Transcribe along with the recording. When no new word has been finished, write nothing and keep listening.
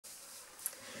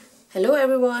Hello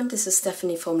everyone, this is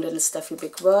Stephanie from Little Steffi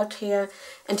Big World here,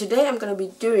 and today I'm going to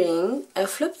be doing a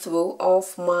flip through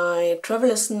of my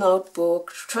traveler's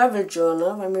notebook travel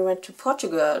journal when we went to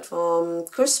Portugal from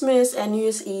Christmas and New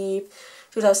Year's Eve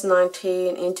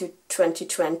 2019 into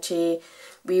 2020.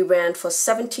 We went for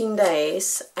 17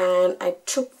 days and I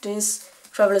took this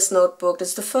traveler's notebook.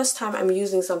 This is the first time I'm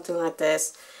using something like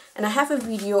this, and I have a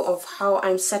video of how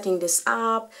I'm setting this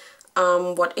up,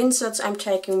 what inserts I'm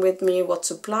taking with me, what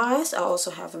supplies. I also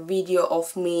have a video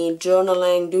of me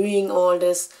journaling, doing all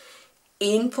this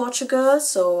in Portugal,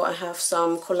 so I have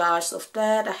some collages of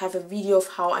that. I have a video of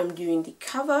how I'm doing the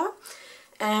cover,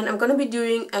 and I'm going to be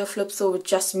doing a flip through with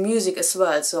just music as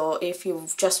well. So if you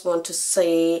just want to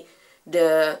see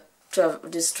this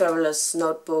traveler's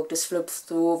notebook, this flip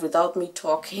through without me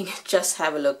talking, just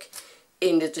have a look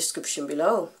in the description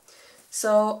below.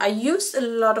 So I used a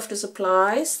lot of the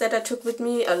supplies that I took with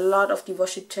me, a lot of the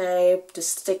washi tape, the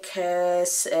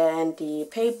stickers and the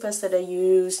papers that I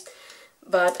used.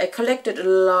 But I collected a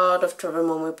lot of travel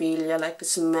memorabilia like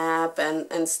this map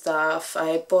and stuff.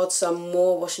 I bought some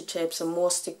more washi tape, some more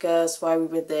stickers while we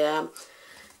were there.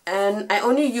 And I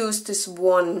only used this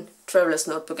one traveler's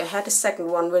notebook. I had a second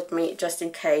one with me just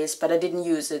in case, but I didn't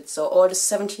use it. So all the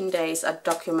 17 days are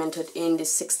documented in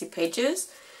these 60 pages.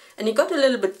 And it got a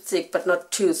little bit thick, but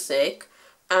not too thick,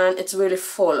 and it's really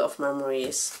full of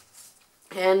memories.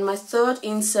 And my third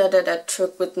insert that I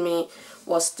took with me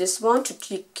was this one, to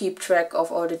keep track of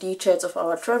all the details of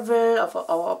our travel, of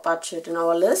our budget and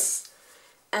our lists.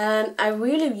 And I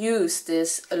really used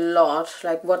this a lot,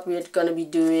 like what we're gonna be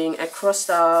doing. I crossed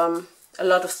a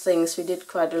lot of things. We did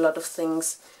quite a lot of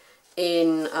things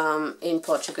in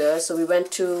Portugal. So we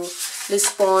went to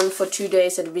Lisbon for 2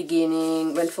 days at the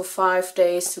beginning, went for 5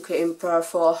 days to Coimbra,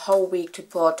 for a whole week to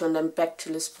Porto, and then back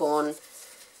to Lisbon.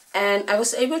 And I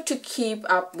was able to keep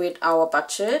up with our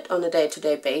budget on a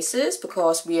day-to-day basis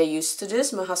because we are used to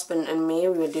this, my husband and me.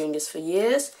 We were doing this for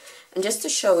years. And just to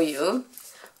show you,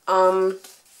 on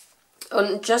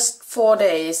just 4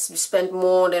 days we spent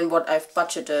more than what I've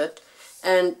budgeted.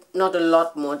 And not a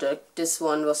lot more. This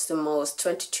one was the most,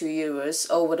 22 euros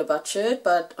over the budget,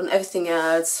 but on everything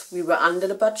else we were under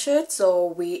the budget, so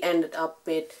we ended up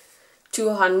with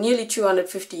nearly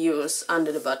 250 euros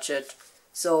under the budget.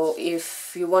 So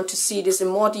if you want to see this in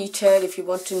more detail, if you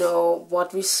want to know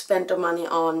what we spent the money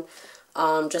on,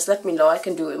 just let me know. I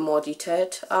can do a more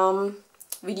detailed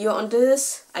video on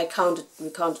this. We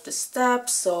counted the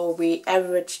steps, so we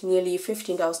averaged nearly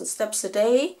 15,000 steps a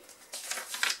day.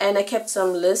 And I kept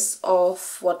some lists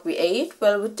of what we ate.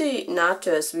 Well, with the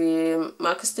nachos,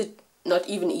 Marcus did not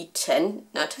even eat 10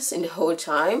 nachos in the whole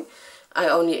time. I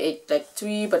only ate like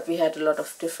 3, but we had a lot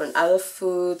of different other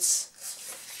foods.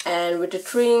 And with the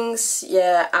drinks,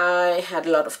 yeah, I had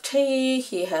a lot of tea,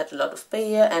 he had a lot of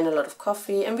beer and a lot of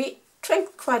coffee. And we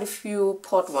drank quite a few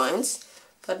port wines,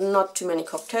 but not too many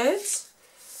cocktails.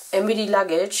 And with the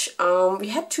luggage, we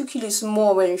had 2 kilos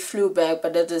more when we flew back,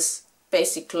 but that is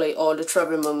basically all the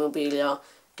travel memorabilia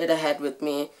that I had with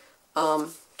me.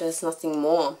 There's nothing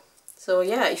more. So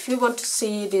yeah, if you want to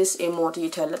see this in more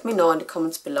detail, let me know in the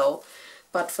comments below.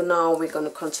 But for now we're going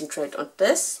to concentrate on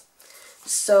this.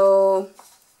 So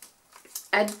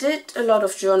I did a lot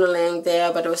of journaling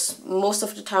there, but it was most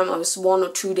of the time I was 1 or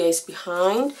 2 days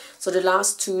behind. So the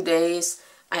last 2 days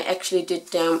I actually did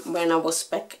them when I was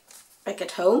back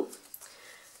at home.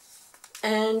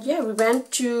 And yeah,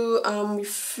 we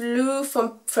flew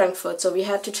from Frankfurt, so we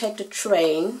had to take the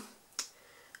train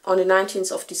on the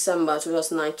 19th of December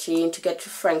 2019 to get to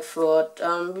Frankfurt,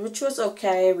 which was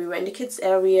okay. We were in the kids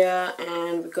area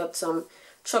and we got some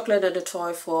chocolate and a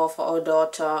toy for our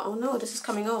daughter. Oh no, this is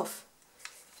coming off.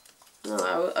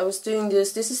 No, I was doing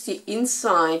this. This is the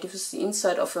inside. This is the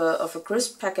inside of a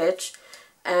crisp package.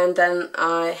 And then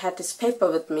I had this paper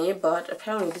with me, but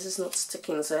apparently this is not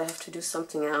sticking, so I have to do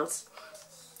something else.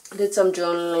 I did some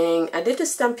journaling. I did the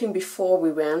stamping before we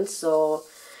went, so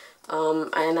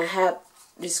and I had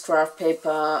this craft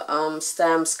paper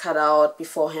stamps cut out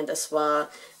beforehand as well.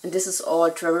 And this is all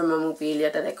travel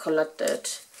memorabilia that I collected.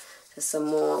 There's some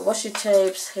more washi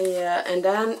tapes here, and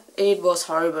then it was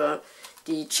horrible.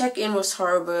 The check-in was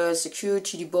horrible,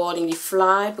 security, the boarding, the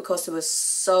flight, because there was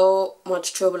so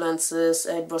much turbulences.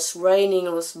 It was raining,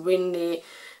 it was windy.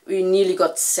 We nearly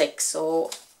got sick,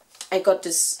 so I got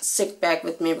this sick bag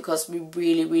with me because we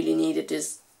really needed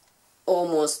this. We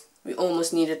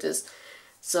almost needed this.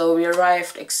 So we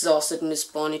arrived exhausted in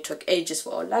Lisbon. It took ages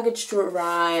for our luggage to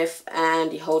arrive, and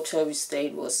the hotel we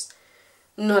stayed was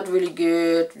not really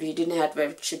good. We didn't have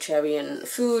vegetarian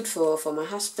food for my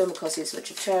husband because he's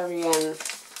vegetarian.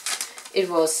 It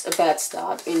was a bad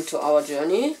start into our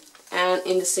journey. And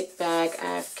in the sick bag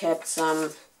I've kept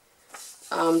some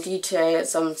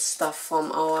details, some stuff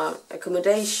from our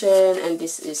accommodation, and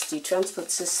this is the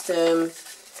transport system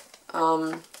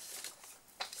from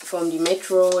the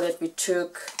metro that we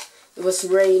took. It was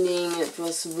raining, it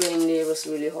was windy, it was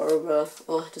really horrible.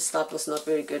 Oh, the start was not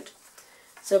very good.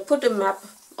 So I put a map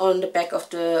on the back of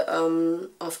the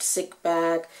sick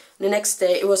bag. The next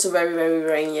day, it was a very, very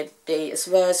rainy day as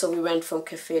well, so we went from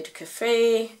cafe to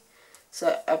cafe.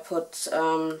 So I put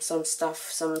some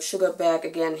stuff, some sugar bag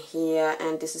again here,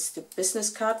 and this is the business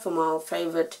card from our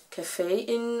favorite cafe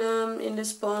in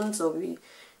Lisbon. So we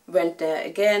went there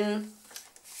again,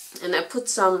 and I put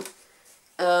some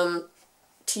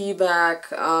tea bag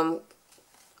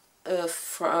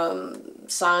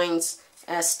signs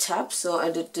as tabs. So I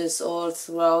did this all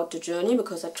throughout the journey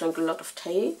because I drank a lot of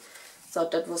tea.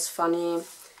 Thought that was funny.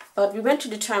 But we went to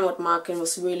the time out market, it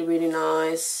was really, really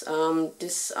nice.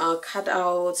 These are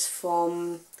cutouts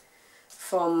from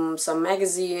some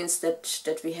magazines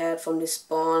that we had from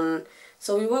Lisbon.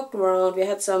 So we walked around, we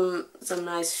had some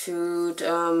nice food,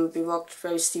 we walked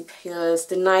very steep hills.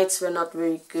 The nights were not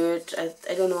very good. I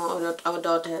don't know, our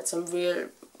daughter had some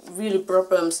really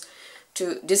problems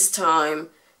to this time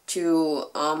to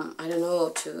I don't know,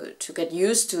 to get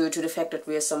used to the fact that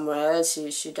we are somewhere else.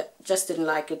 She just didn't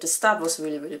like it. The start was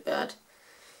really, really bad.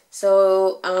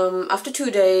 So after 2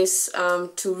 days,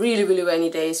 2 really, really rainy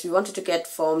days, we wanted to get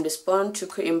from Lisbon to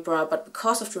Coimbra, but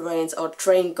because of the rains our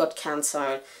train got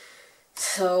cancelled.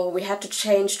 So we had to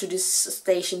change to this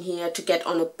station here to get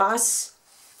on a bus,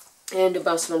 and the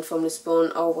bus went from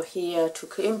Lisbon over here to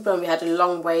Coimbra. We had a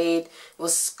long wait, it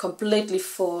was completely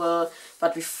full,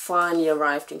 but we finally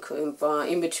arrived in Coimbra.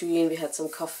 In between we had some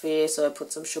coffee, so I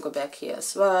put some sugar back here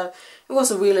as well. It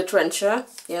was a real adventure,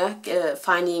 yeah,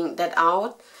 finding that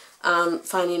out,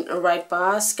 finding a right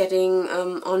bus, getting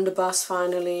on the bus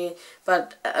finally,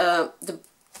 but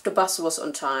the bus was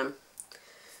on time.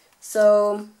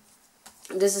 So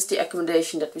this is the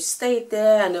accommodation that we stayed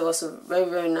there, and there was a very,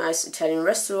 very nice Italian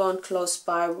restaurant close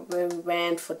by where we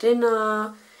went for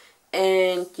dinner.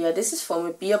 And yeah, this is from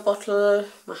a beer bottle.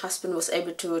 My husband was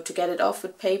able to get it off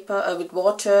with with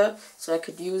water, so I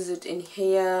could use it in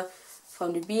here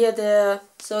from the beer there.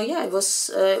 So yeah, it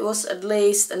was at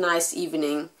least a nice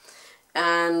evening.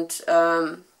 And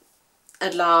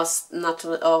at last,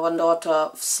 our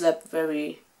daughter slept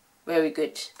very, very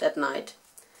good that night.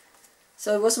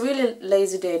 So it was a really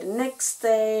lazy day. The next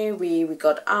day we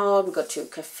got out, we got to a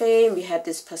cafe, and we had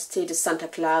this pastel de Santa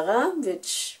Clara,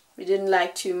 which we didn't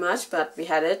like too much, but we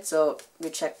had it, so we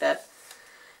checked that.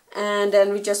 And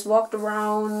then we just walked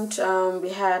around. We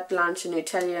had lunch in an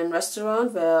Italian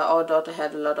restaurant where our daughter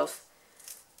had a lot of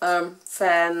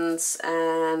friends,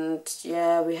 and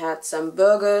yeah, we had some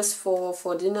burgers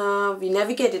for dinner. We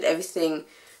navigated everything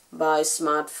by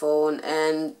smartphone,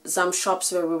 and some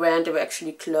shops where we went, they were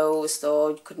actually closed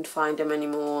or you couldn't find them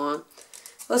anymore.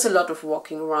 It was a lot of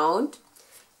walking around.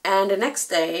 And the next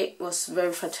day was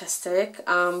very fantastic.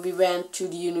 We went to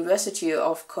the University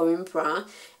of Coimbra,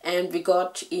 and we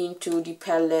got into the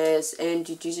palace and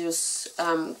the Jesus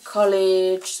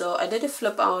College. So I did a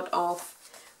flip out of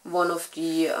one of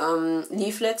the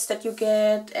leaflets that you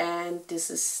get, and this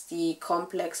is the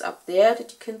complex up there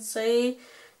that you can see,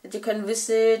 that you can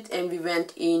visit. And we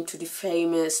went into the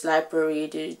famous library,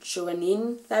 the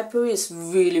Johannine Library. Is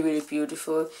really, really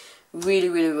beautiful, really,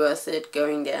 really worth it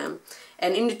going there.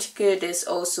 And in the ticket there's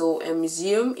also a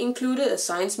museum included, a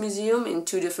science museum in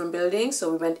 2 different buildings,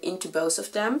 so we went into both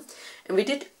of them. And we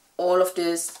did all of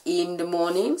this in the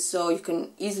morning, so you can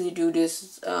easily do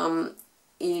this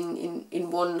in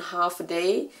 1/2 a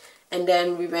day. And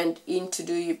then we went into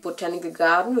the botanical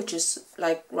garden, which is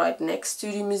like right next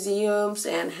to the museums,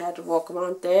 and had a walk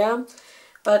around there.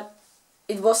 But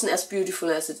it wasn't as beautiful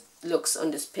as it looks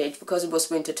on this page because it was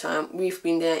winter time. We've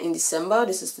been there in December.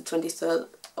 This is the 23rd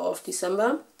of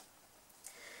December.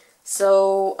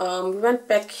 So we went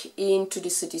back into the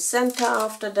city center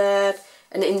after that,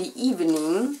 and in the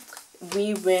evening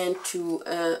we went to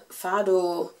a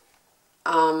fado,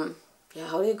 yeah,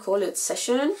 how do you call it,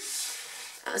 session.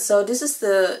 So this is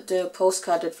the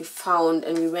postcard that we found,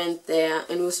 and we went there,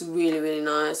 and it was really, really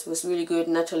nice. It was really good.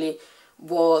 Natalie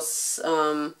was,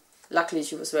 luckily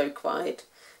she was very quiet.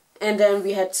 And then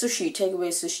we had sushi, takeaway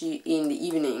sushi in the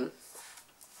evening.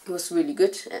 It was really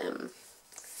good.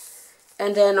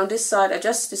 And then on this side I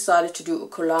just decided to do a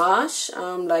collage,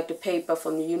 like the paper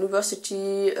from the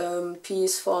university,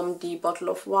 piece from the bottle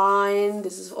of wine.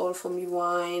 This is all from the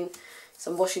wine.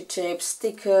 Some washi tape,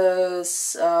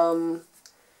 stickers,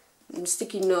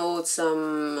 sticky notes,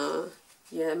 some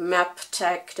yeah, map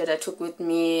tag that I took with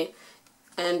me,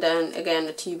 and then again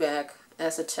a tea bag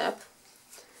as a tap.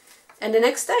 And the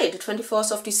next day, the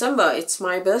 24th of December, it's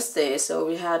my birthday, so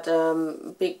we had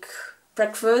big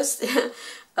breakfast.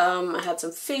 I had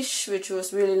some fish, which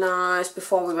was really nice,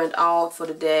 before we went out for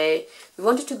the day. We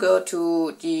wanted to go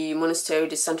to the Monastery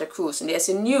de Santa Cruz, and there's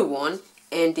a new one,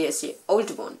 and there's the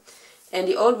old one. And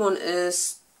the old one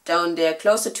is down there,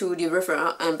 closer to the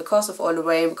river, and because of all the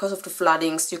rain, because of the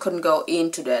floodings, you couldn't go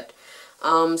into that.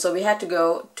 So we had to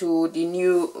go to the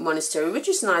new monastery, which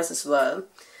is nice as well.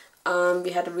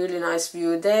 We had a really nice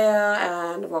view there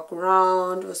and walk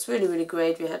around. It was really, really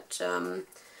great. We had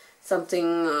something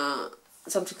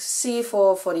to see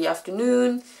for the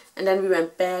afternoon, and then we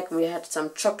went back and we had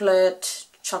some chocolate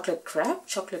crab,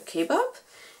 chocolate kebab,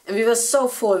 and we were so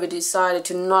full we decided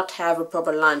to not have a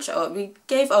proper lunch. We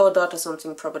gave our daughter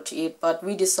something proper to eat, but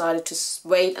we decided to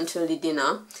wait until the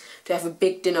dinner to have a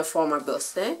big dinner for my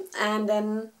birthday, and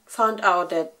then found out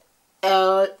that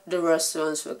all the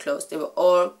restaurants were closed. They were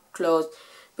all closed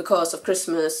because of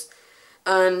Christmas.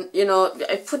 And you know,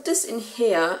 I put this in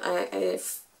here.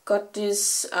 I've got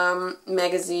this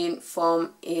magazine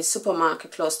from a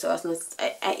supermarket close to us, and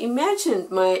I imagined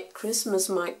my Christmas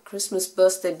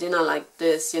birthday dinner like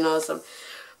this, you know, some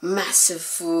massive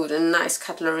food and nice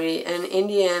cutlery. And in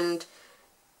the end,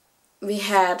 we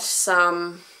had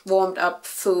some warmed up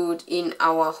food in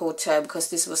our hotel, because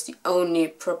this was the only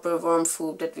proper warm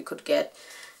food that we could get.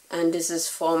 And this is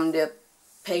from the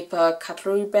paper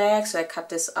cutlery bag, so I cut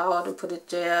this out and put it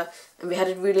there. And we had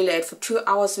it really late. For 2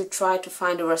 hours we tried to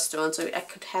find a restaurant so I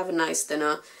could have a nice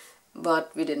dinner,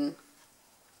 but we didn't.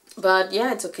 But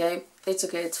yeah, it's okay,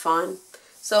 it's fine.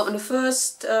 So on the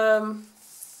first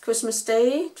Christmas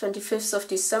day, 25th of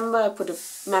December, I put a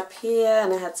map here,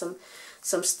 and I had some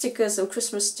stickers, some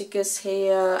Christmas stickers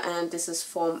here, and this is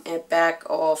from a bag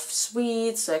of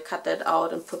sweets, so I cut that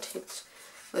out and put it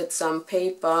with some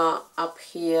paper up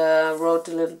here, wrote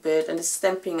a little bit, and the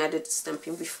stamping, I did the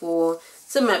stamping before.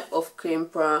 It's a map of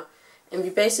Coimbra, and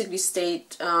we basically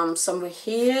stayed somewhere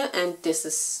here, and this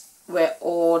is where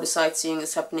all the sightseeing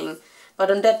is happening. But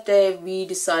on that day we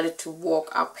decided to walk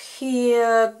up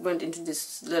here, went into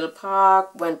this little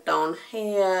park, went down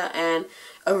here and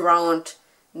around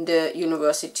the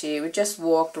university. We just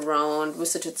walked around,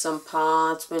 visited some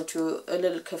parts, went to a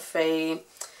little cafe.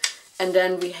 And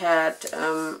then we had,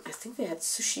 I think we had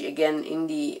sushi again in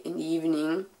the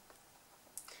evening,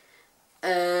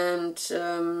 and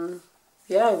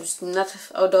yeah, it was not.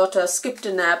 Our daughter skipped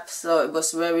a nap, so it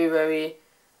was very, very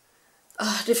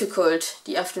difficult.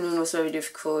 The afternoon was very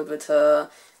difficult with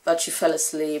her, but she fell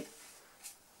asleep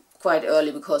quite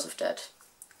early because of that.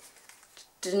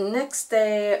 The next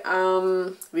day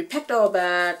we packed our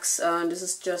bags. This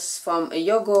is just from a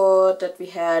yogurt that we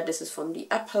had. This is from the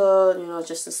apple, you know,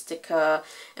 just a sticker.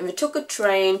 And we took a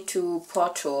train to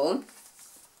Porto,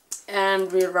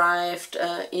 and we arrived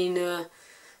in a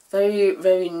very,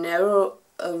 very narrow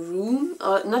room,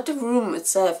 or not the room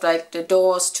itself, like the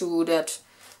doors to that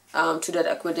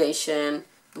accommodation.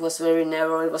 It was very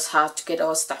narrow. It was hard to get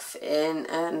our stuff in,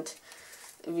 and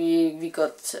we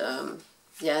got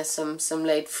yeah, some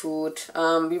late food.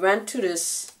 We went to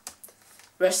this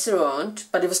restaurant,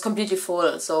 but it was completely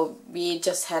full, so we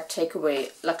just had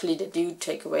takeaway. Luckily they do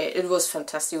takeaway. It was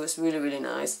fantastic. It was really, really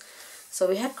nice. So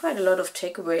we had quite a lot of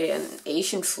takeaway and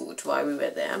Asian food while we were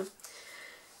there.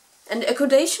 And the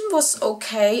accommodation was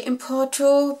okay in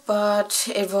Porto, but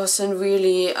it wasn't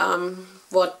really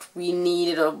what we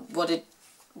needed, or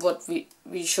what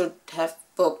we should have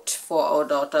booked for our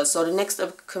daughter. So the next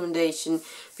accommodation,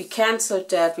 we cancelled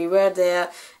that. We were there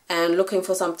and looking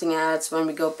for something else when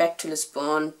we go back to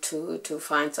Lisbon to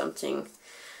find something.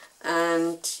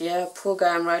 And yeah, poor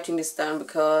guy, I'm writing this down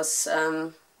because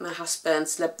my husband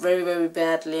slept very, very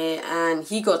badly, and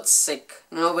he got sick.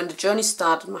 You know, when the journey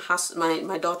started,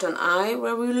 my daughter and I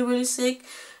were really, really sick,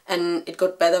 and it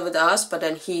got better with us, but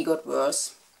then he got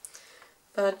worse.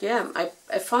 But yeah,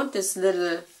 I found this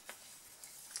little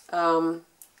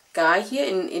guy here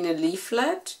in a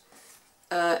leaflet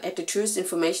at the Tourist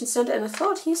Information Center, and I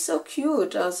thought he's so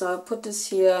cute. So I put this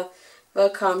here,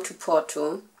 welcome to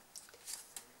Porto,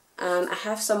 and I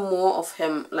have some more of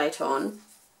him later on.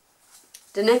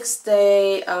 The next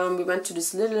day we went to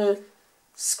this little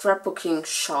scrapbooking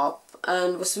shop,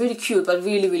 and it was really cute but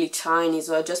really, really tiny,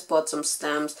 so I just bought some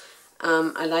stamps.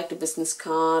 I like the business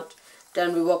card.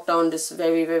 Then we walked down this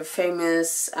very, very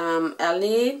famous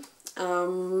alley,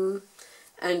 and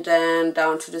then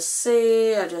down to the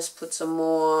sea. I just put some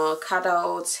more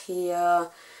cutouts here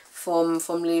from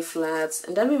leaflets,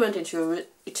 and then we went into an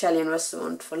Italian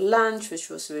restaurant for lunch, which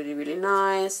was really, really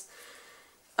nice.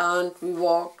 And we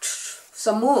walked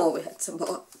some more. We had some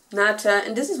more nata,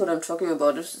 and this is what I'm talking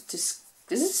about.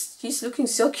 He's looking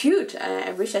so cute.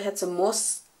 I wish I had some more,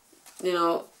 you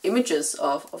know, images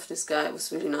of this guy. It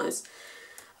was really nice.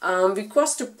 We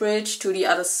crossed the bridge to the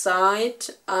other side,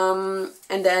 and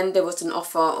then there was an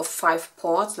offer of 5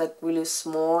 ports, like really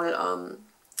small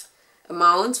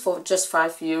amounts for just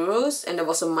 €5, and there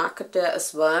was a market there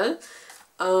as well.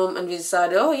 And we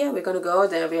decided, oh yeah, we're gonna go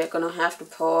there. We're gonna have the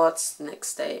ports the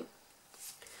next day.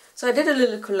 So I did a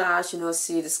little collage, you know,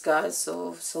 see this guy is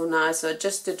so nice. So I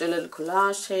just did a little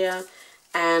collage here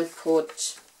and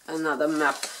put another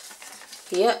map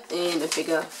here in a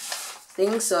bigger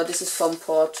thing. So this is from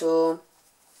Porto,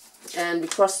 and we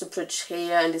crossed the bridge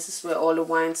here, and this is where all the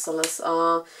wine cellars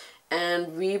are.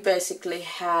 And we basically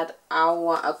had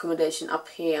our accommodation up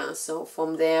here. So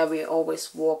from there we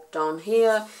always walked down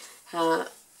here,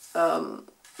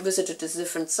 visited the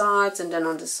different sites, and then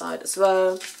on this side as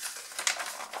well.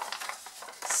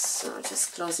 So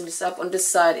just closing this up. On this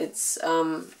side it's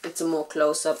a more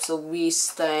close-up, so we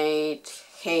stayed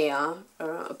here,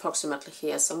 approximately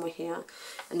here, somewhere here,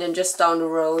 and then just down the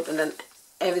road, and then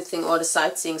everything, all the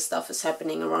sightseeing stuff is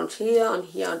happening around here, and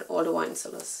here are all the wine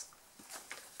cellars.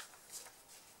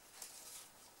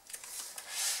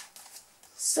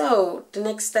 So the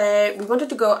next day we wanted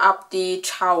to go up the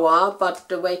tower, but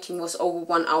the waiting was over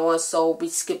 1 hour, so we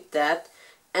skipped that.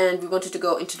 And we wanted to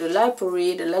go into the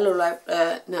library, the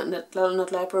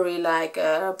not library, like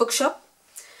a bookshop.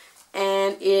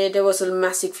 And there was a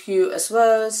massive queue as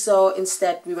well, so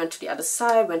instead we went to the other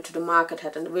side, went to the market,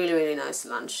 had a really nice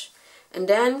lunch. And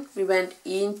then we went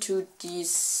into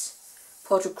this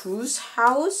Porto cruise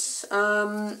house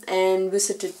and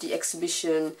visited the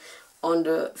exhibition on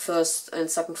the 1st and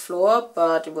 2nd floor,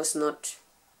 but it was not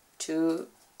too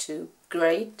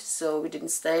great, so we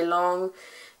didn't stay long.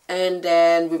 And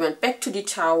then we went back to the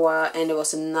tower, and there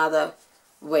was another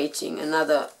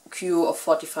queue of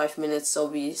 45 minutes, so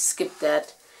we skipped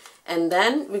that. And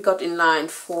then we got in line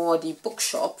for the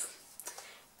bookshop,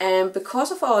 and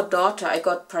because of our daughter I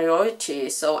got priority,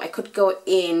 so I could go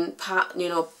in, you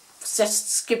know,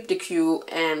 just skip the queue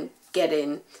and get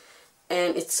in.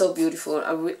 And it's so beautiful.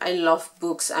 I love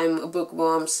books. I'm a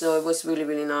bookworm, so it was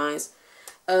really nice.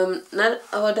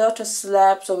 Our daughter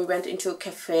slept, so we went into a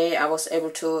cafe. I was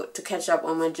able to catch up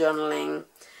on my journaling.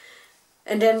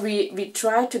 And then we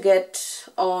tried to get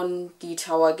on the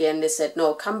tower again. They said,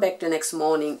 no, come back the next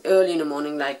morning, early in the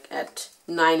morning, like at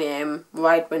 9 AM,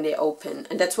 right when they open.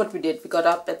 And that's what we did. We got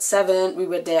up at 7, we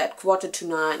were there at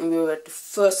 8:45, and we were the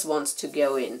first ones to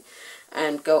go in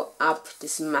and go up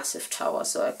this massive tower.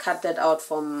 So I cut that out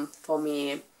for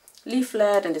me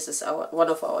leaflet, and this is one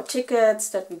of our tickets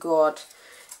that we got.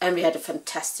 And we had a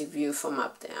fantastic view from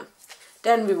up there.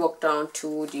 Then we walked down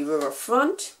to the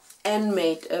riverfront and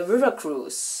made a river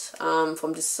cruise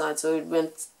from this side. So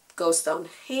it goes down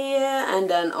here and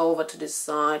then over to this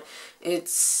side.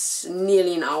 It's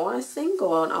nearly an hour, I think,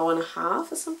 or an hour and a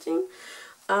half or something.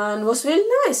 And it was really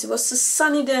nice. It was a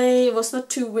sunny day. It was not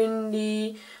too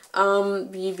windy.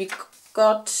 We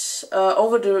got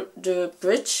over the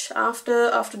bridge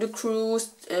after the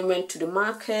cruise, and went to the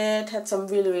market, had some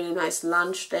really nice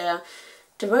lunch there.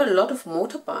 There were a lot of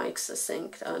motorbikes, I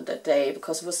think, that day,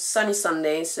 because it was a sunny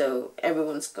Sunday, so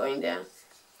everyone's going there.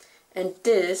 And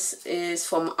this is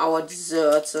from our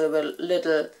dessert, so there were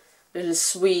little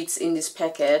sweets in this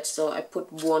packet, so I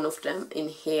put one of them in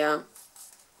here.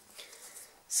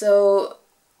 So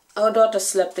our daughter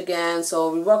slept again, so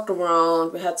we walked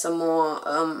around. We had some more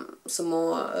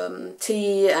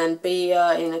tea and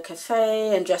beer in a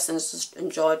cafe, and just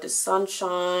enjoyed the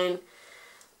sunshine.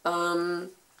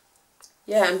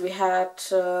 Yeah, and we had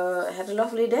a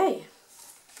lovely day.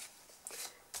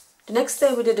 The next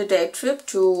day we did a day trip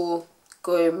to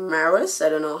Guimaraes. I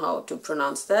don't know how to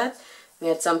pronounce that. We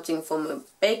had something from a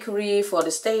bakery for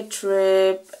this day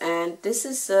trip, and this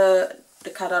is the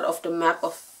cutout of the map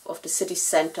of the city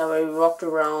center where we walked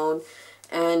around,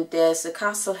 and there's a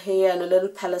castle here and a little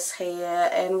palace here,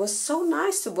 and it was so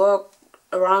nice to walk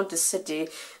around the city.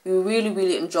 We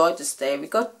really enjoyed this day. We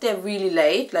got there really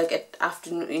late, like at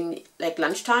afternoon, like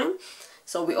lunchtime,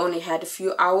 so we only had a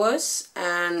few hours,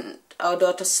 and our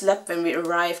daughter slept when we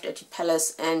arrived at the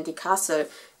palace and the castle.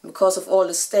 Because of all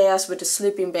the stairs with the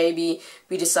sleeping baby,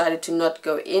 we decided to not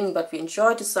go in, but we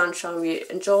enjoyed the sunshine. We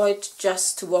enjoyed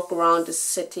just to walk around the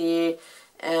city.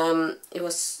 It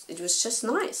was just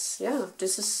nice. Yeah,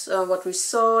 this is what we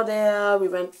saw there. We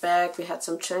went back. We had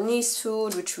some Chinese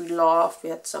food, which we loved.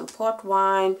 We had some port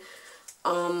wine.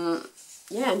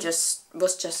 Yeah, and it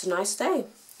was just a nice day.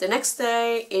 The next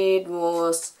day it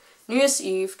was New Year's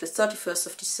Eve, the 31st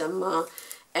of December,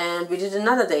 and we did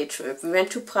another day trip. We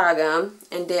went to Braga,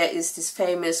 and there is this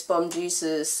famous Bom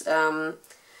Jesus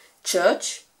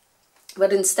church.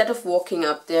 But instead of walking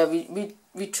up there,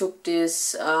 we took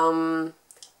this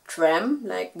tram,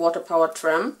 like water-powered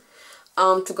tram,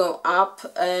 to go up,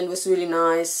 and it was really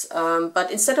nice. But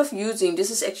instead of using,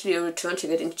 this is actually a return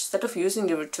ticket, instead of using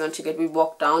the return ticket, we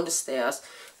walked down the stairs.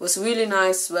 It was really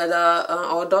nice weather.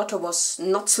 Our daughter was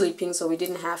not sleeping, so we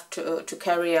didn't have to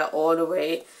carry her all the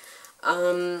way.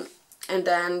 And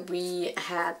then we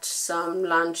had some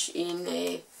lunch in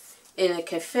a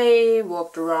cafe,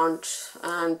 walked around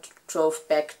and drove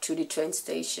back to the train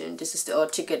station. This is our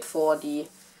ticket for the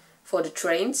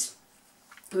trains.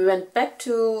 We went back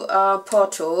to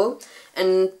Porto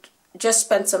and just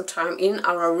spent some time in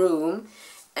our room.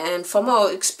 And from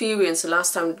our experience, the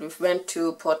last time we went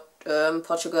to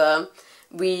Portugal,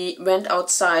 we went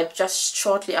outside just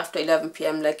shortly after 11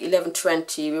 p.m, like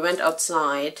 11:20. We went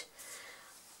outside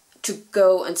to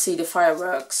go and see the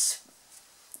fireworks.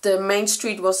 The main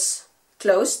street was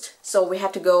closed, so we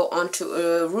had to go onto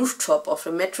a rooftop of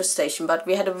the metro station, but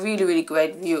we had a really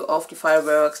great view of the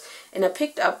fireworks. And I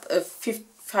picked up a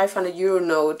 500 euro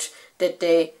note that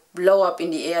they blow up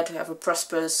in the air to have a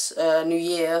prosperous new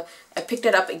year. I picked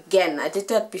that up again. I did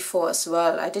that before as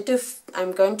well.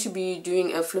 I'm going to be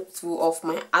doing a flip through of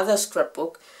my other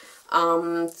scrapbook.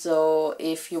 So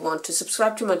if you want to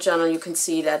subscribe to my channel, you can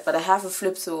see that, but I have a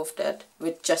flip through of that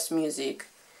with just music.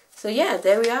 So yeah,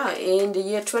 there we are in the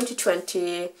year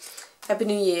 2020. Happy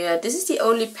New Year. This is the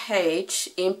only page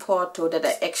in Porto that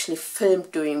I actually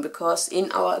filmed doing, because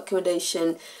in our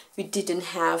accommodation we didn't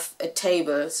have a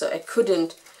table, so I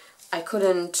couldn't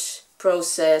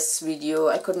process video,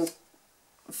 I couldn't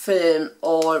film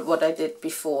all what I did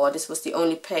before. This was the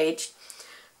only page,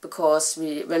 because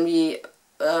when we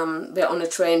were on a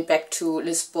train back to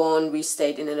Lisbon, we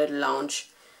stayed in a little lounge.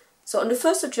 So on the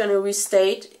 1st of January we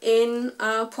stayed in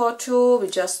Porto. We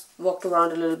just walked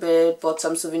around a little bit, bought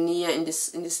some souvenir in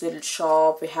this little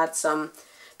shop. We had some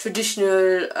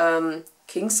traditional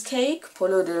king's cake,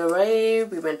 Polo del Rey.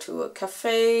 We went to a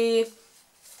cafe.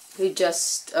 We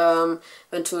just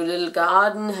went to a little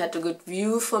garden, had a good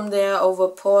view from there over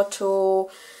Porto.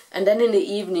 And then in the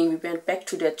evening we went back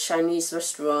to that Chinese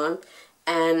restaurant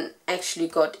and actually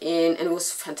got in, and it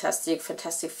was fantastic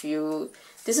view.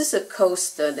 This is a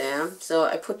coaster there, so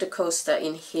I put the coaster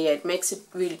in here. It makes it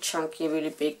really chunky, really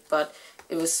big, but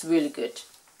it was really good,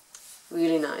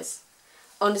 really nice.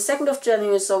 On the 2nd of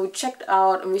January, so we checked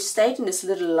out and we stayed in this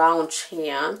little lounge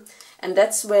here, and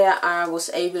that's where I was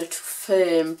able to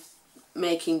film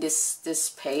making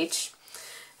this page.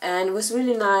 And it was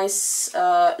really nice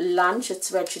lunch.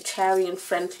 It's vegetarian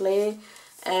friendly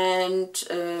and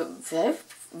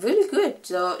really good.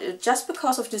 So just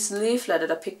because of this leaflet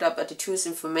that I picked up at the tourist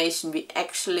information, we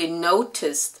actually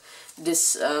noticed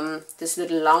this this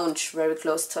little lounge very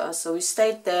close to us. So we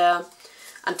stayed there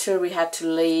until we had to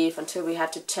leave, until we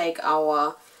had to take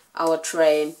our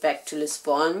train back to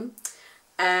Lisbon.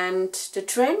 And the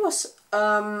train was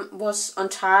on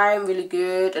time, really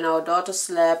good, and our daughter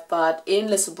slept. But in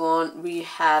Lisbon we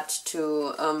had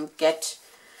to get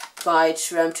by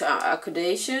tram to our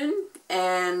accommodation.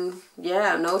 And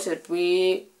yeah, noted,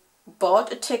 we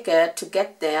bought a ticket to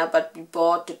get there, but we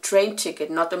bought the train ticket,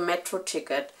 not the metro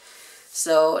ticket.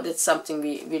 So that's something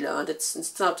we learned.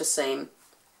 It's not the same.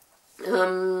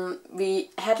 We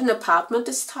had an apartment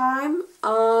this time,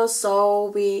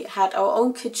 so we had our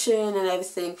own kitchen and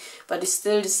everything, but we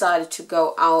still decided to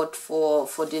go out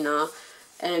for dinner,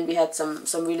 and we had some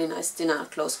really nice dinner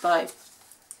close by.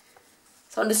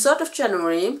 So on the 3rd of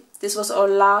January, this was our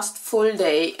last full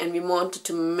day, and we wanted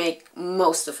to make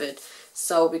most of it.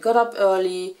 So we got up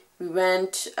early. We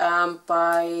went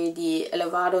by the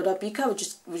Elevado da Bica,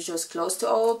 which was close to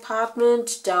our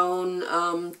apartment, down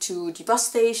to the bus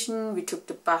station. We took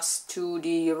the bus to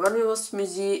the Hieronymus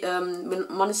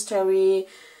Monastery.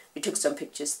 We took some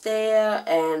pictures there,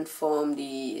 and from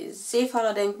the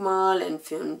Seefahrerdenkmal and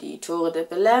from the Torre de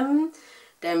Belém.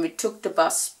 Then we took the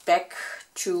bus back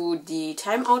to the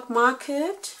Time Out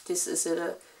Market. This is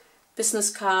a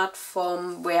business card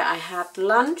from where I had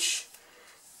lunch.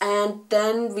 And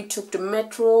then we took the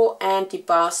metro and the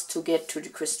bus to get to the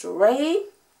Cristo Rey,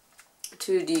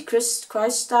 to the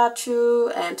Christ statue,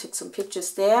 and took some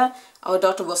pictures there. Our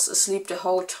daughter was asleep the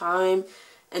whole time,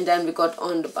 and then we got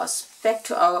on the bus back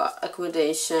to our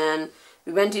accommodation.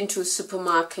 We went into a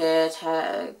supermarket,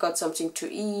 got something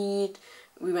to eat.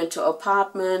 We went to our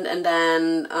apartment, and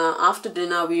then after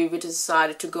dinner we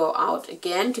decided to go out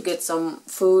again to get some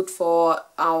food for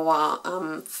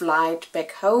our flight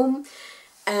back home.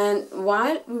 And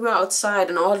while we were outside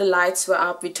and all the lights were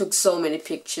up, we took so many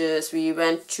pictures. We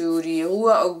went to the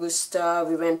Rua Augusta,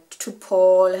 we went to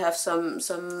Paul, have some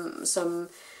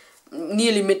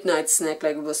nearly midnight snack,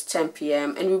 like it was 10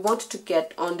 p.m. and we wanted to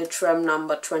get on the tram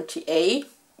number 28.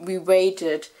 We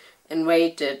waited and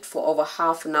waited for over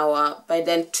half an hour. By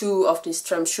then 2 of these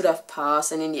trams should have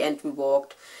passed, and in the end we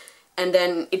walked. And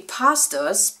then it passed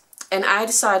us, and I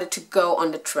decided to go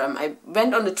on the tram. I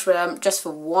went on the tram just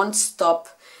for one stop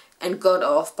and got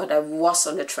off, but I was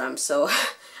on the tram, so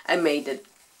I made it.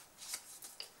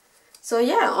 So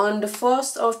yeah, on the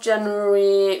 1st of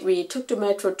January we took the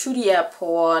metro to the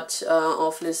airport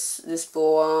of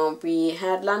Lisbon. We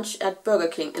had lunch at Burger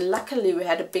King, and luckily we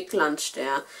had a big lunch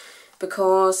there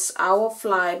because our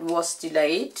flight was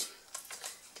delayed.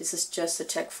 This is just a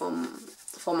check from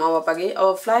our baggage.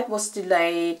 Our flight was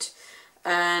delayed,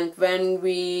 and when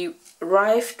we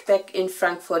arrived back in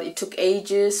Frankfurt, it took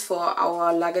ages for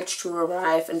our luggage to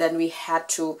arrive, and then we had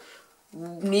to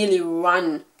nearly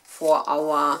run for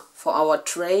our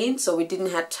train, so we didn't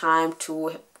have time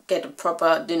to get a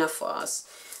proper dinner for us.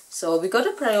 So we got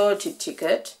a priority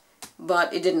ticket,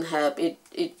 but it didn't help.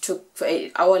 It took,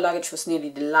 our luggage was nearly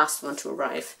the last one to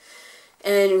arrive.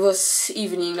 And it was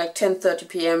evening, like 10:30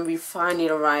 p.m. We finally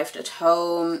arrived at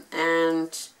home,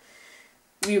 and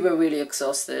we were really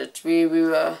exhausted. We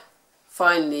were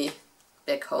finally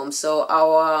back home. So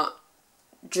our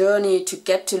journey to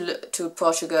get to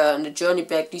Portugal and the journey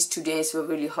back, these 2 days were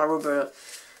really horrible.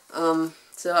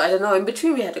 So I don't know, in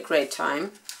between we had a great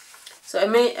time. So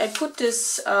I put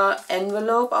this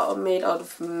envelope made out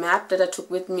of map that I took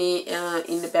with me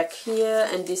in the back here,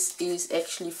 and this is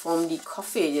actually from the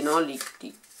coffee, you know, the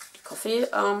coffee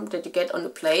that you get on the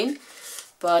plane.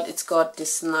 But it's got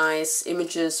this nice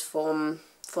images from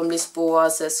Lisbon,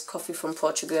 says coffee from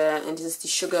Portugal, and this is the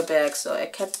sugar bag. So I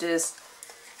kept this,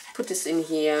 put this in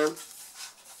here,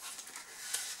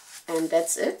 and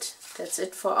that's it. That's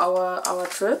it for our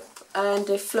trip and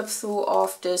the flip through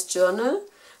of this journal.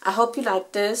 I hope you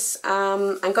like this.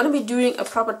 I'm gonna be doing a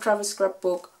proper travel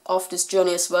scrapbook of this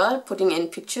journey as well, putting in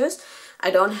pictures.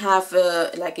 I don't have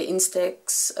like an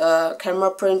Instax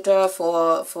camera printer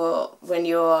for when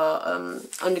you're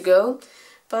on the go.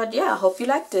 But yeah, I hope you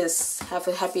like this. Have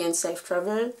a happy and safe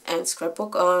travel, and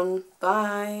scrapbook on.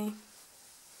 Bye.